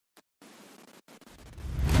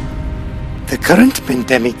The current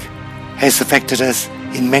pandemic has affected us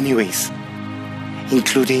in many ways,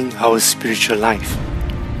 including our spiritual life.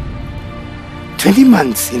 20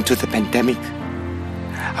 months into the pandemic,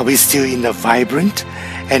 are we still in a vibrant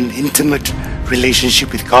and intimate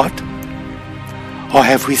relationship with God? Or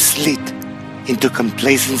have we slid into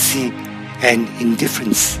complacency and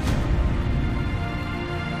indifference?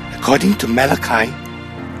 According to Malachi,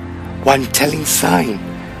 one telling sign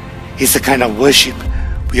is the kind of worship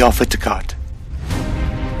we offer to God.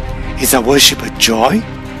 Is our worship a joy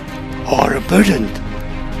or a burden?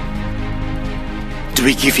 Do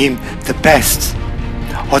we give Him the best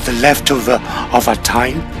or the leftover of our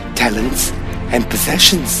time, talents, and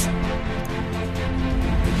possessions?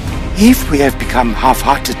 If we have become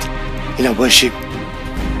half-hearted in our worship,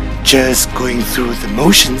 just going through the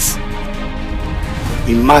motions,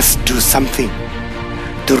 we must do something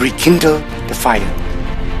to rekindle the fire.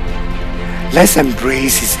 Let's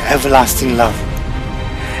embrace His everlasting love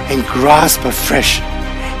and grasp afresh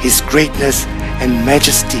His greatness and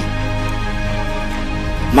majesty.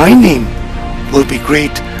 My name will be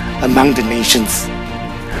great among the nations,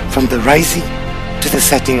 from the rising to the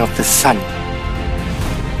setting of the sun.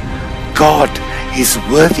 God is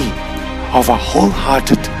worthy of our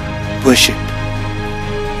wholehearted worship.